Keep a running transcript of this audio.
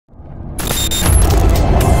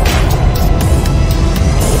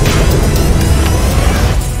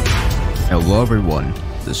Hello everyone,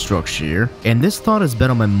 the Structure here, and this thought has been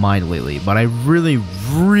on my mind lately, but I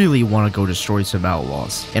really want to go destroy some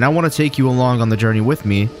outlaws. And I want to take you along on the journey with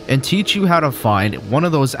me and teach you how to find one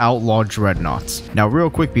of those Outlaw Dreadnoughts. Now real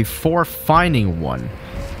quick, before finding one,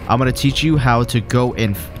 I'm going to teach you how to go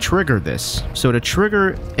and trigger this. So to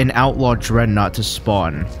trigger an Outlaw Dreadnought to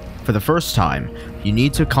spawn, for the first time, you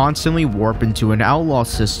need to constantly warp into an outlaw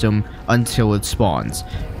system until it spawns,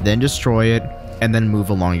 then destroy it, and then move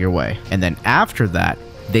along your way. And then after that,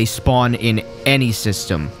 they spawn in any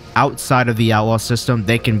system. Outside of the outlaw system,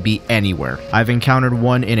 they can be anywhere. I've encountered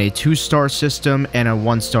one in a 2-star system and a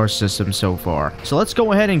 1-star system so far. So let's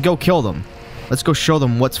go ahead and go kill them. Let's go show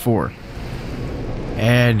them what's for.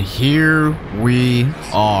 And here we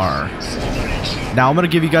are. Now I'm gonna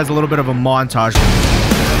give you guys a little bit of a montage.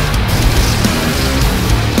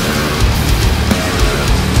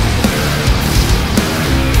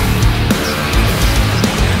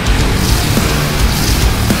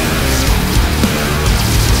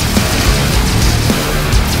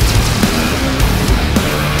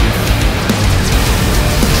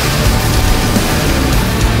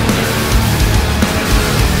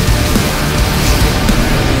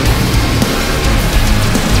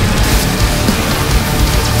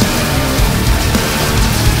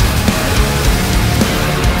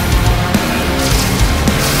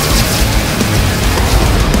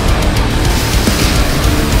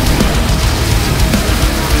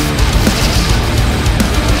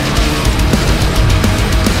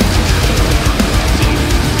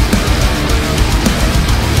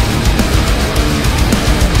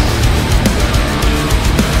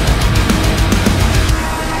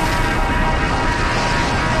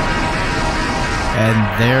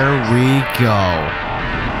 And there we go.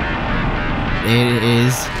 It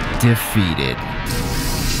is defeated.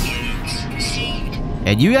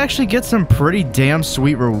 And you actually get some pretty damn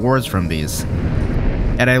sweet rewards from these.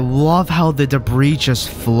 And I love how the debris just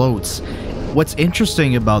floats. What's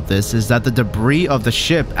interesting about this is that the debris of the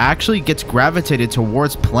ship actually gets gravitated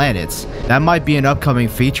towards planets. That might be an upcoming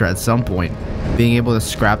feature at some point. Being able to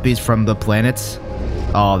scrap these from the planets.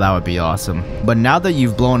 Oh, that would be awesome. But now that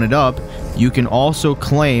you've blown it up, you can also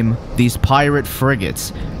claim these pirate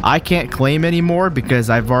frigates. I can't claim anymore because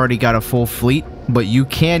I've already got a full fleet, but you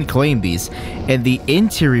can claim these. And the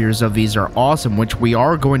interiors of these are awesome, which we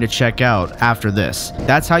are going to check out after this.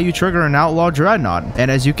 That's how you trigger an Outlaw Dreadnought.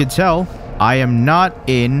 And as you can tell, I am not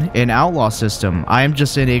in an outlaw system. I am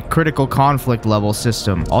just in a critical conflict level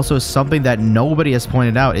system. Also, something that nobody has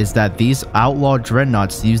pointed out is that these Outlaw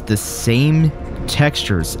Dreadnoughts use the same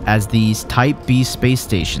textures as these Type B space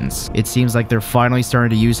stations. It seems like they're finally starting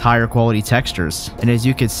to use higher quality textures. And as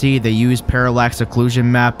you can see, they use parallax occlusion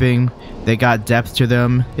mapping. They got depth to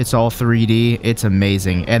them. It's all 3D. It's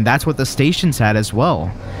amazing. And that's what the stations had as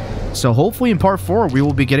well. So hopefully in part 4, we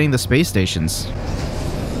will be getting the space stations.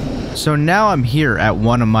 So now I'm here at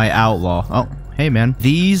one of my outlaw. Oh, hey man.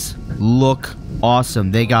 These look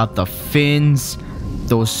awesome. They got the fins,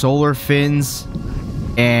 those solar fins,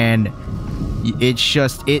 and it's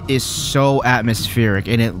just, it is so atmospheric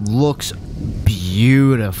and it looks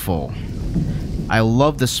beautiful. I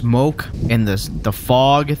love the smoke and the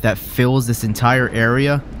fog that fills this entire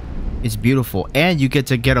area. It's beautiful, and you get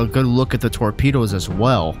to get a good look at the torpedoes as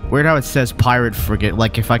well. Weird how it says pirate frigate,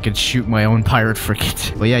 like if I could shoot my own pirate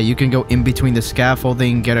frigate. But yeah, you can go in between the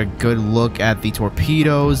scaffolding, get a good look at the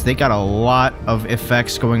torpedoes. They got a lot of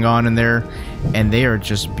effects going on in there, and they are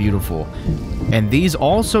just beautiful. And these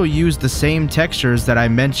also use the same textures that I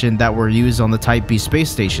mentioned that were used on the Type B space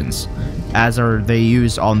stations, as are they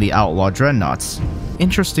used on the Outlaw Dreadnoughts.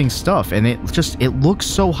 Interesting stuff, and it looks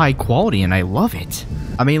so high quality, and I love it.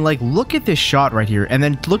 I mean, like, look at this shot right here, and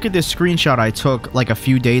then look at this screenshot I took like a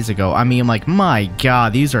few days ago. I mean, like, my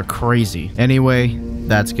god, these are crazy. Anyway,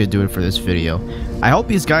 that's gonna do it for this video. I hope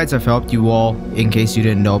these guides have helped you all, in case you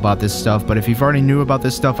didn't know about this stuff, but if you've already knew about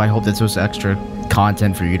this stuff, I hope this was extra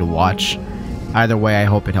content for you to watch. Either way, I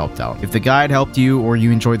hope it helped out. If the guide helped you or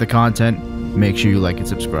you enjoyed the content, make sure you like and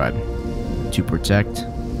subscribe to protect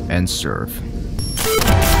and serve.